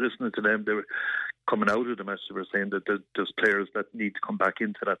listening to them, they were coming out of the match. They were saying that there's players that need to come back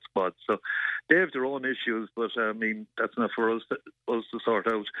into that spot. So they have their own issues, but I mean that's not for us to sort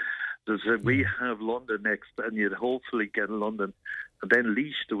out. We have London next, and you'd hopefully get London, and then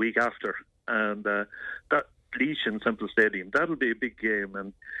Laois the week after, and that Laois in Semple Stadium, that'll be a big game.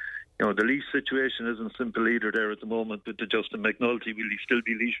 And you know the Laois situation isn't simple either there at the moment. But Justin McNulty, will he still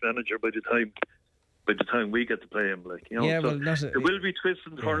be Laois manager by the time we get to play him? Like, you know, yeah, so well, there will be twists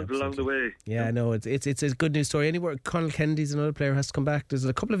and turns along the way. Yeah, no, it's a good news story. Anywhere, Conall Kennedy's another player has to come back. There's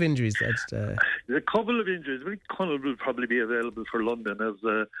a couple of injuries. There's a couple of injuries. I think Conall will probably be available for London, as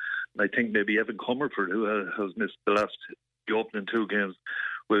I think maybe Evan Comerford, who has missed the opening 2 games,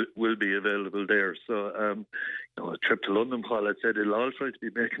 will be available there. So, you know, a trip to London, Paul, I'd say they'll all try to be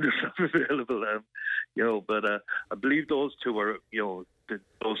making themselves available. You know, but I believe those two are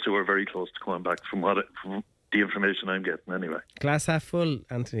very close to coming back from the information I'm getting anyway. Glass half full,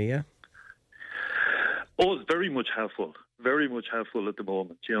 Anthony, yeah? Oh, it's very much half full. Very much half full at the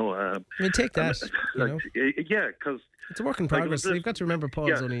moment, you know. I mean, take that. Yeah, because it's a work in progress. You've got to remember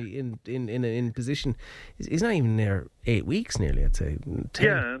Paul's only in position. He's not even there 8 weeks nearly, I'd say. 10.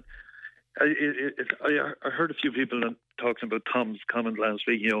 Yeah. I heard a few people talking about Tom's comment last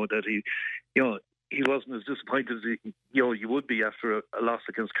week, you know, that he wasn't as disappointed as you would be after a loss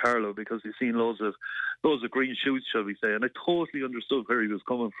against Carlow, because he's seen loads of green shoots, shall we say, and I totally understood where he was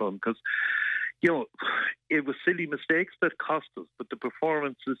coming from, because you know it was silly mistakes that cost us, but the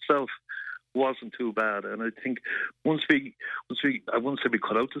performance itself wasn't too bad. And I think once we I wouldn't say we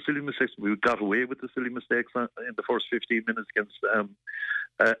cut out the silly mistakes, we got away with the silly mistakes in the first 15 minutes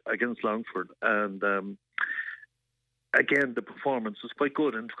against Longford, and again the performance was quite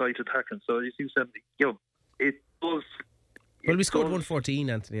good and quite attacking. So you see something, you know, it was. Well, we scored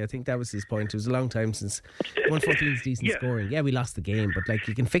 114, Anthony. I think that was his point. It was a long time since 114 is decent scoring. Yeah, we lost the game, but like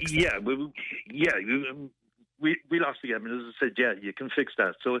you can fix that. We lost the game, and as I said, you can fix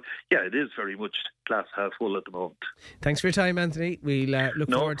that. So it is very much glass half full at the moment. Thanks for your time, Anthony. We'll look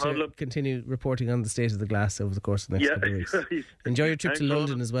forward to continue reporting on the state of the glass over the course of the next couple of weeks. Enjoy your trip to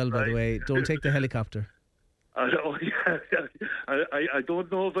London as well, by the way. Don't take the helicopter. I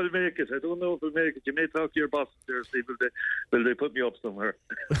don't know if I'll make it. You may talk to your boss there, see will they put me up somewhere.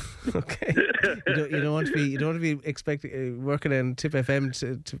 Okay. You don't want to be expecting working on Tipp FM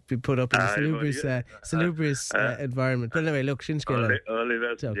to be put up in a salubrious environment. But anyway, look, Shinskilla.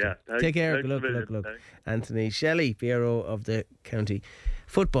 Take care. Good luck. Anthony Shelley, PRO of the County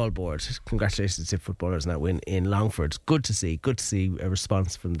Football Board. Congratulations to Tipp footballers on that win in Longford. Good to see a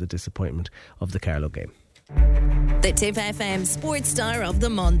response from the disappointment of the Carlow game. The Tipp FM Sports Star of the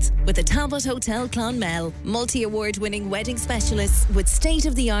Month with the Talbot Hotel Clonmel, multi-award winning wedding specialists with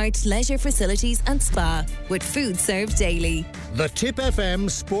state-of-the-art leisure facilities and spa with food served daily. The Tipp FM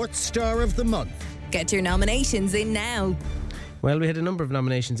Sports Star of the Month. Get your nominations in now. Well, we had a number of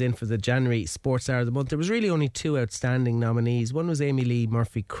nominations in for the January Sports Star of the Month. There was really only 2 outstanding nominees. One was Amy Lee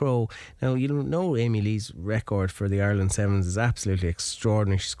Murphy-Crowe. Now, you don't know Amy Lee's record for the Ireland Sevens is absolutely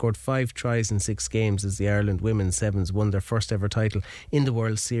extraordinary. She scored 5 tries in 6 games as the Ireland Women's Sevens won their first ever title in the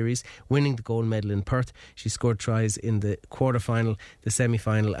World Series, winning the gold medal in Perth. She scored tries in the quarter-final, the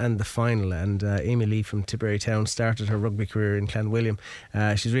semi-final and the final. And Amy Lee from Tipperary Town started her rugby career in Clanwilliam.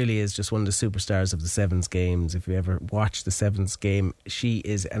 She really is just one of the superstars of the Sevens games. If you ever watch the Sevens game, she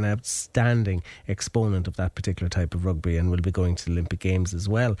is an outstanding exponent of that particular type of rugby and will be going to the Olympic Games as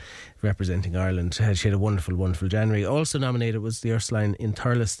well, representing Ireland. She had a wonderful January. Also nominated was the Ursuline in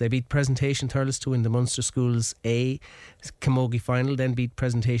Thurles. They beat Presentation Thurles to win the Munster Schools A Camogie final, then beat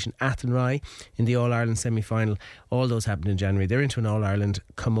Presentation Athenry in the All-Ireland semi-final. All those happened in January. They're into an All-Ireland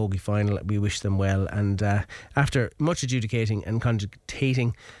Camogie final. We wish them well, and after much adjudicating and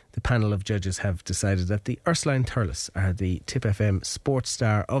cogitating, the panel of judges have decided that the Ursuline Thurles are the Tipp FM Sports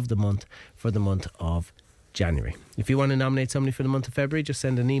Star of the Month for the month of January. If you want to nominate somebody for the month of February, just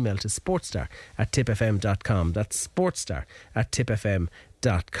send an email to sportstar@tippfm.com. That's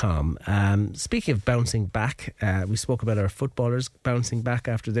sportstar@tippfm.com. Speaking of bouncing back, we spoke about our footballers bouncing back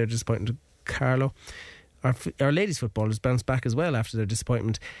after their disappointment to Carlow. Our ladies footballers bounced back as well after their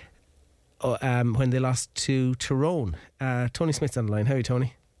disappointment when they lost to Tyrone. Tony Smith's on the line. How are you,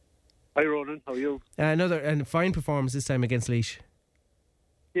 Tony? Hi Ronan, how are you? Another fine performance this time against Laois.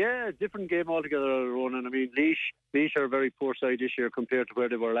 Yeah, different game altogether, Ronan. I mean, Laois are a very poor side this year compared to where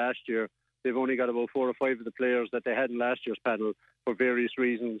they were last year. they've only got about 4 or 5 of the players that they had in last year's panel for various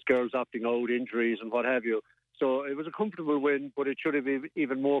reasons, girls opting out, injuries and what have you. So it was a comfortable win, but it should have been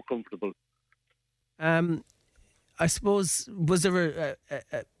even more comfortable. I suppose, was there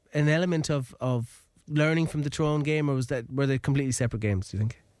an element of learning from the Tyrone game, or were they completely separate games, do you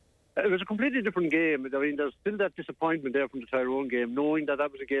think? It was a completely different game. I mean, there's still that disappointment there from the Tyrone game, knowing that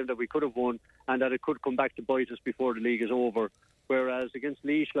was a game that we could have won and that it could come back to bite us before the league is over. Whereas against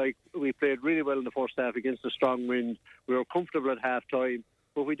Laois, we played really well in the first half against a strong wind. We were comfortable at half-time,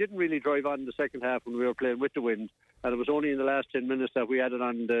 but we didn't really drive on in the second half when we were playing with the wind. And it was only in the last 10 minutes that we added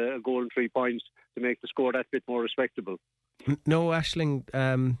on a goal and 3 points to make the score that bit more respectable. No Aisling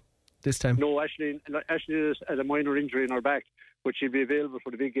this time? No, Aisling has a minor injury in her back, but she'll be available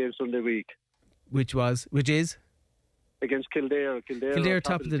for the big game Sunday week. Which is? Against Kildare. Kildare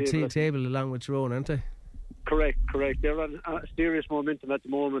top of the table along with Tyrone, aren't they? Correct. They're on serious momentum at the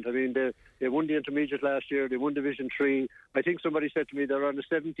moment. I mean, they won the intermediate last year. They won Division 3. I think somebody said to me they're on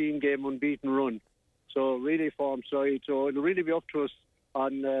a 17-game unbeaten run. So really form side. So it'll really be up to us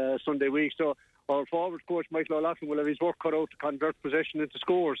on Sunday week. So our forward coach, Michael O'Loughlin, will have his work cut out to convert possession into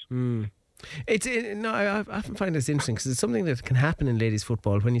scores. I often find this interesting because it's something that can happen in ladies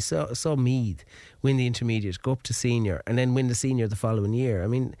football. When you saw Meath win the intermediate, go up to senior, and then win the senior the following year. I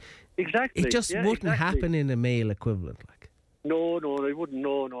mean, exactly. It just wouldn't happen in a male equivalent. No, it wouldn't.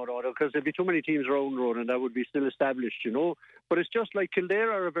 No, because there'd be too many teams around, and that would be still established, But it's just like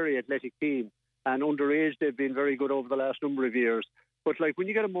Kildare are a very athletic team, and underage they've been very good over the last number of years. But when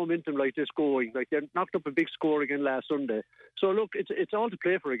you get a momentum like this going, they knocked up a big score again last Sunday. So look, it's all to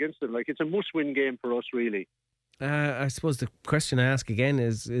play for against them. It's a must-win game for us, really. I suppose the question I ask again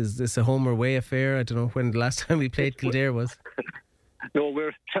is this a home or away affair? I don't know when the last time we played Kildare was. No,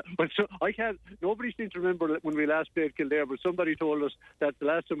 I can't. Nobody seems to remember when we last played Kildare, but somebody told us that the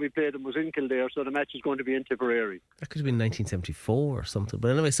last time we played them was in Kildare, so the match is going to be in Tipperary. That could have been 1974 or something. But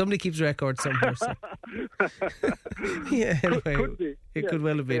anyway, somebody keeps records somewhere. So. Anyway, it could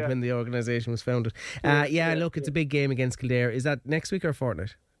well have been when the organisation was founded. Look, it's a big game against Kildare. Is that next week or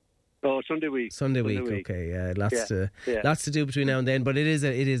fortnight? Oh, Sunday week. Sunday week. Okay, lots to do between now and then, but it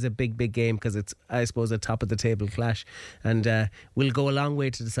is a big game because it's, I suppose, a top of the table clash, and will go a long way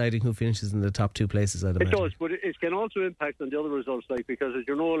to deciding who finishes in the top 2 places. I'd imagine. It does, but it can also impact on the other results, because as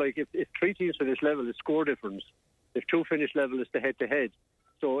you know, if 3 teams finish level, it's score difference. If 2 finish level, it's the head-to-head.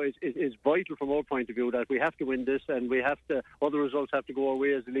 So it's vital from our point of view that we have to win this, and other results have to go our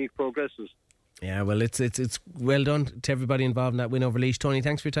way as the league progresses. Yeah, well, it's well done to everybody involved in that win over Laois. Tony,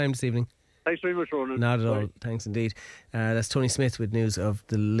 thanks for your time this evening. Thanks very much, Ronan. Not at all. Thanks indeed. That's Tony Smith with news of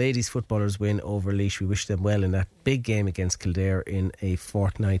the ladies footballers' win over Laois. We wish them well in that big game against Kildare in a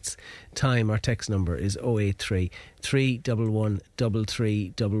fortnight's time. Our text number is 083 311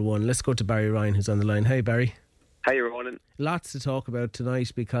 3311. Let's go to Barry Ryan, who's on the line. Hi, Barry. Hi, Ronan. Lots to talk about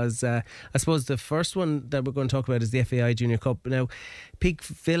tonight because I suppose the first one that we're going to talk about is the FAI Junior Cup. Now, Peak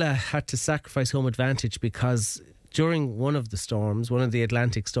Villa had to sacrifice home advantage because during one of the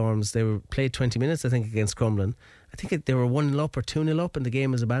Atlantic storms, they were played 20 minutes, I think, against Crumlin. I think they were 1-0 up or 2-0 up and the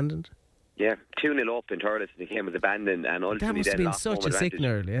game was abandoned. Yeah, 2-0 up in Thurles and the game was abandoned, and ultimately that must have been such a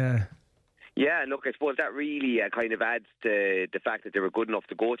signal, yeah. Yeah, and look, I suppose that really kind of adds to the fact that they were good enough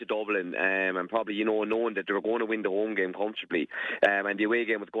to go to Dublin and probably, knowing that they were going to win the home game comfortably. And the away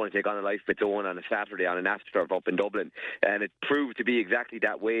game was going to take on a life of its own on a Saturday on an AstroTurf up in Dublin. And it proved to be exactly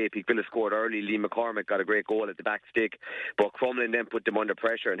that way. Peak Villa scored early. Lee McCormick got a great goal at the back stick. But Crumlin then put them under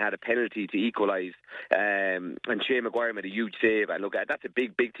pressure and had a penalty to equalise. And Shane Maguire made a huge save. And look, that's a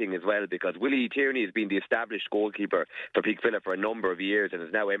big thing as well, because Willie Tierney has been the established goalkeeper for Peak Villa for a number of years and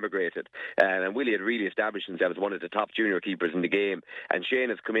has now emigrated. And Willie had really established himself as one of the top junior keepers in the game. And Shane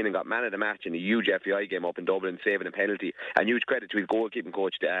has come in and got man of the match in a huge FAI game up in Dublin, saving a penalty. And huge credit to his goalkeeping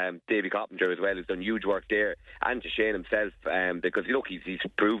coach, Davy Coppinger, as well, who's done huge work there. And to Shane himself, because look, he's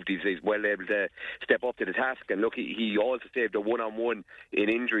proved he's well able to step up to the task. And look, he also saved a one-on-one in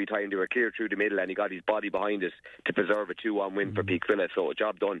injury time. They were clear through the middle, and he got his body behind it to preserve a 2-1 win for Peak Villa. So,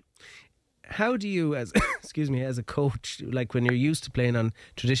 job done. How do you, as a coach, like when you're used to playing on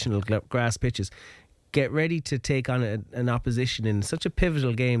traditional grass pitches, get ready to take on an opposition in such a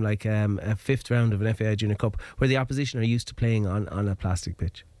pivotal game like a fifth round of an FAI Junior Cup, where the opposition are used to playing on a plastic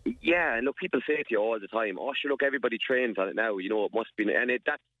pitch? Yeah, and look, people say to you all the time, look, everybody trains on it now, it must be, and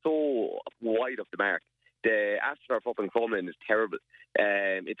that's so wide off the mark. The AstroTurf up in Crumlin is terrible.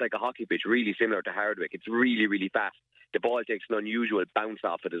 It's like a hockey pitch, really similar to Hardwick. It's really, really fast. the ball takes an unusual bounce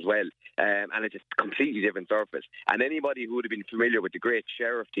off it as well, and it's a completely different surface. And anybody who would have been familiar with the great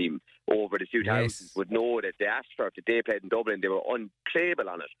Sheriff team over the 2000s would know that the AstroTurf that they played in Dublin, they were unplayable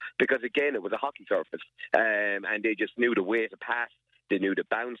on it because, again, it was a hockey surface, and they just knew the way to pass. They knew the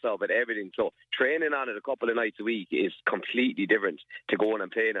bounce of it, everything. So training on it a couple of nights a week is completely different to going and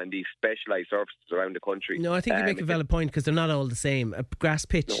playing on these specialised surfaces around the country. No, I think you make a valid point because they're not all the same. A grass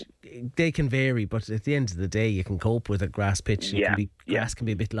pitch, they can vary, but at the end of the day, you can cope with a grass pitch. Grass can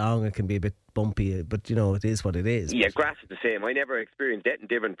be a bit long, it can be a bit bumpy, but it is what it is. Yeah, grass is the same. I never experienced that in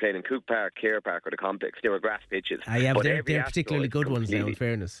Dublin playing in Cook Park, Care Park or the Complex. They were grass pitches. They're particularly good ones now, in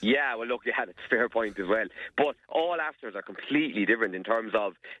fairness. Yeah, well look, that's a fair point as well. But all Astros are completely different in terms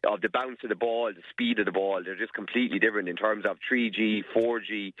of the bounce of the ball, the speed of the ball. They're just completely different in terms of 3G,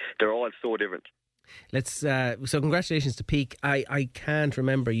 4G. They're all so different. So congratulations to Peak. I can't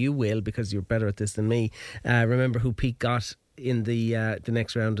remember, you will because you're better at this than me, remember who Peak got in the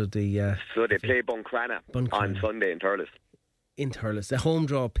next round of the... So they play Buncrana on Sunday in Thurles. In Thurles. The home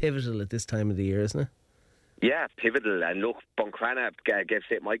draw pivotal at this time of the year, isn't it? Yeah, pivotal. And look, Buncrana gave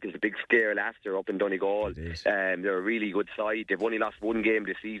St Michael's a big scare last year up in Donegal. They're a really good side. They've only lost one game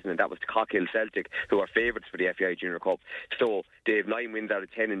this season, and that was to Cockhill Celtic, who are favourites for the FAI Junior Cup. So they've 9 wins out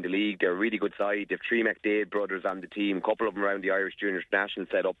of 10 in the league. They're a really good side. They've 3 McDade brothers on the team, a couple of them around the Irish Junior National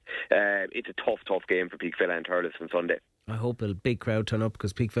setup. It's a tough game for Peakville and Thurles on Sunday. I hope a big crowd turn up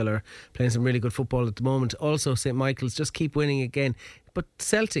because Peakville are playing some really good football at the moment. Also, St Michael's just keep winning again. But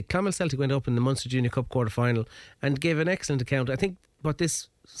Clonmel Celtic went up in the Munster Junior Cup quarter-final and gave an excellent account. I think what this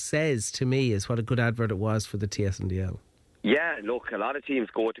says to me is what a good advert it was for the TSDL. Yeah, look, a lot of teams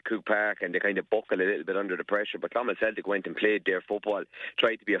go to Cook Park and they kind of buckle a little bit under the pressure, but Clonmel Celtic went and played their football,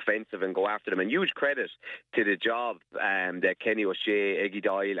 tried to be offensive and go after them, and huge credit to the job that Kenny O'Shea, Eggy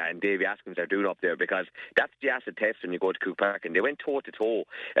Doyle and Davy Askins are doing up there, because that's the acid test when you go to Cook Park, and they went toe-to-toe,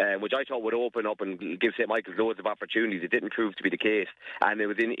 which I thought would open up and give St Michael's loads of opportunities. It didn't prove to be the case, and it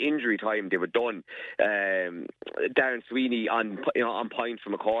was in injury time they were done. Darren Sweeney on point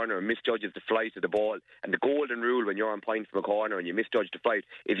from a corner and misjudges the flight of the ball, and the golden rule when you're on point from a corner and you misjudge the flight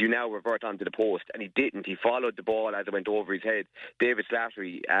is you now revert onto the post, and he didn't. He followed the ball as it went over his head. David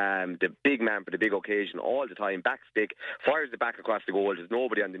Slattery, the big man for the big occasion, all the time, back stick, fires the back across the goal. There's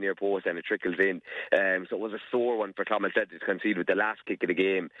nobody on the near post and it trickles in. So it was a sore one for Clonmel Celtic to concede with the last kick of the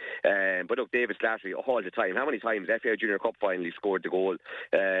game. But look, David Slattery all the time. How many times FAI Junior Cup final he scored the goal?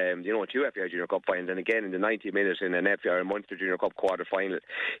 2 FAI Junior Cup finals, and again in the 90 minutes in an FAI Munster Junior Cup quarter final,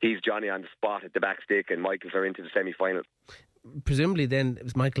 he's Johnny on the spot at the back stick, and Michaels are into the semi-final. Presumably then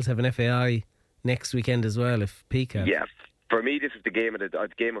Michaels have an FAI next weekend as well if Peak have. Yes. For me, this is the game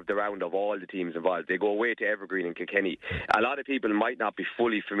of the round of all the teams involved. They go away to Evergreen and Kilkenny. A lot of people might not be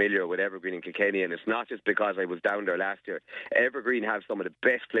fully familiar with Evergreen and Kilkenny, and it's not just because I was down there last year. Evergreen have some of the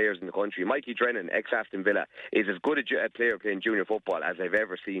best players in the country. Mikey Drennan, ex-Aston Villa, is as good a player playing junior football as I've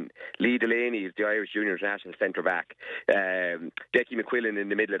ever seen. Lee Delaney is the Irish Junior National centre-back. Decky McQuillan in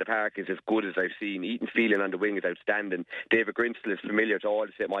the middle of the park is as good as I've seen. Ethan Phelan on the wing is outstanding. David Grinsell is familiar to all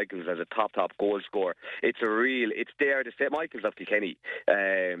the St Michael's as a top goal scorer. It's there to St Michael's of Kilkenny,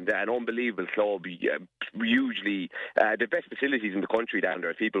 an unbelievable club, hugely the best facilities in the country down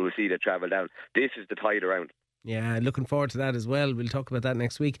there. People will see that travel down. This is the tide around. Yeah, looking forward to that as well. We'll talk about that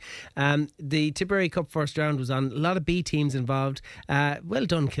next week. The Tipperary Cup first round was on. A lot of B teams involved. Well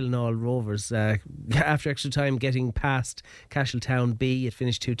done, Killinall Rovers. After extra time getting past Castletown B, it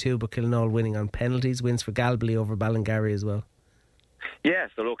finished 2-2, but Killinall winning on penalties. Wins for Galbally over Ballingarry as well. Yeah,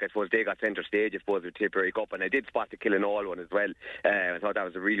 so look, I suppose they got centre stage, I suppose, with Tipperary Cup, and I did spot the Killinall one as well. I thought that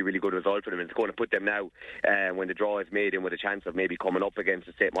was a really, really good result for them. It's going to put them now, when the draw is made, in with a chance of maybe coming up against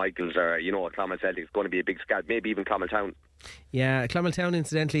the St Michael's or, Clonmel Celtic. It's going to be a big scalp, maybe even Clonmeltown. Yeah, Clonmeltown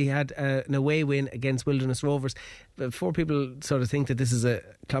incidentally had an away win against Wilderness Rovers. Before people sort of think that this is a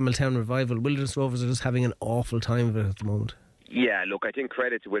Clonmeltown revival, Wilderness Rovers are just having an awful time of it at the moment. Yeah, look, I think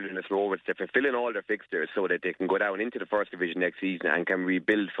credit to Wilderness Rovers for fulfilling all their fixtures so that they can go down into the First Division next season and can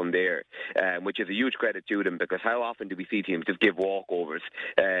rebuild from there, which is a huge credit to them, because how often do we see teams just give walkovers?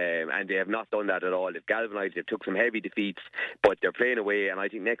 And they have not done that at all. They've galvanised, they've took some heavy defeats, but they're playing away, and I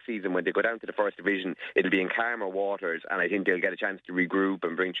think next season when they go down to the First Division, it'll be in calmer waters, and I think they'll get a chance to regroup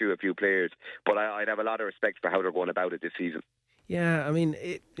and bring through a few players. But I'd have a lot of respect for how they're going about it this season. Yeah, I mean,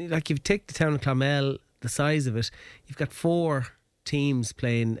 you've taken the town of Clonmel, the size of it, you've got 4 teams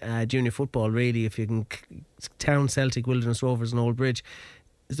playing junior football, really, if you can. Town, Celtic, Wilderness Rovers and Old Bridge.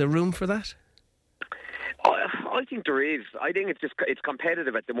 Is there room for that? I think there is. I think it's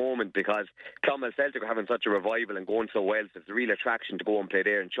competitive at the moment because Clonmel Celtic are having such a revival and going so well. So it's a real attraction to go and play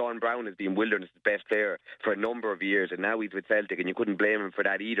there. And Sean Brown has been Wilderness' best player for a number of years, and now he's with Celtic, and you couldn't blame him for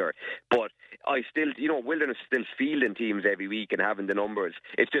that either. But I still, Wilderness is still fielding teams every week and having the numbers.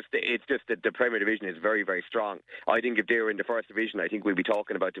 It's just that the Premier Division is very, very strong. I think if they were in the First Division, I think we'd be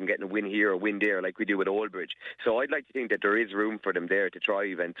talking about them getting a win here or win there like we do with Oldbridge. So I'd like to think that there is room for them there to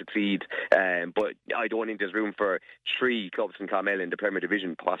thrive and succeed. But I don't think there's room for 3 clubs in Clonmel in the Premier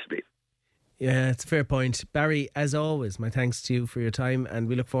Division, possibly. Yeah, it's a fair point. Barry, as always, my thanks to you for your time, and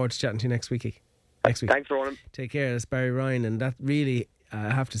we look forward to chatting to you next week. Thanks, Ronan. Take care. That's Barry Ryan, and that really, I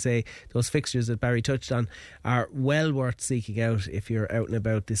have to say, those fixtures that Barry touched on are well worth seeking out if you're out and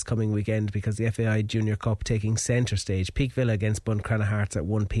about this coming weekend, because the FAI Junior Cup taking centre stage. Peak Villa against Buncrana Hearts at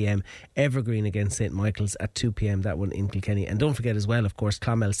 1pm, Evergreen against St Michael's at 2pm, that one in Kilkenny. And don't forget as well, of course,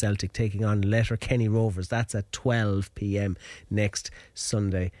 Clonmel Celtic taking on Letterkenny Rovers. That's at 12pm next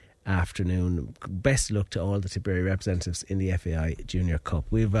Sunday afternoon. Best of luck to all the Tipperary representatives in the FAI Junior Cup.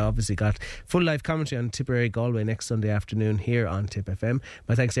 We've obviously got full live commentary on Tipperary Galway next Sunday afternoon here on Tipp FM.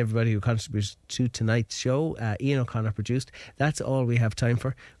 My thanks to everybody who contributed to tonight's show. Ian O'Connor produced. That's all we have time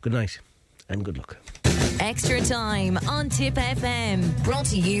for. Good night and good luck. Extra time on Tipp FM, brought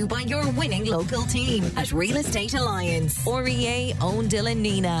to you by your winning local team at Real Estate Alliance. REA Own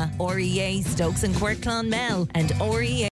Nenagh, REA Stokes and Quirk Clonmel, and REA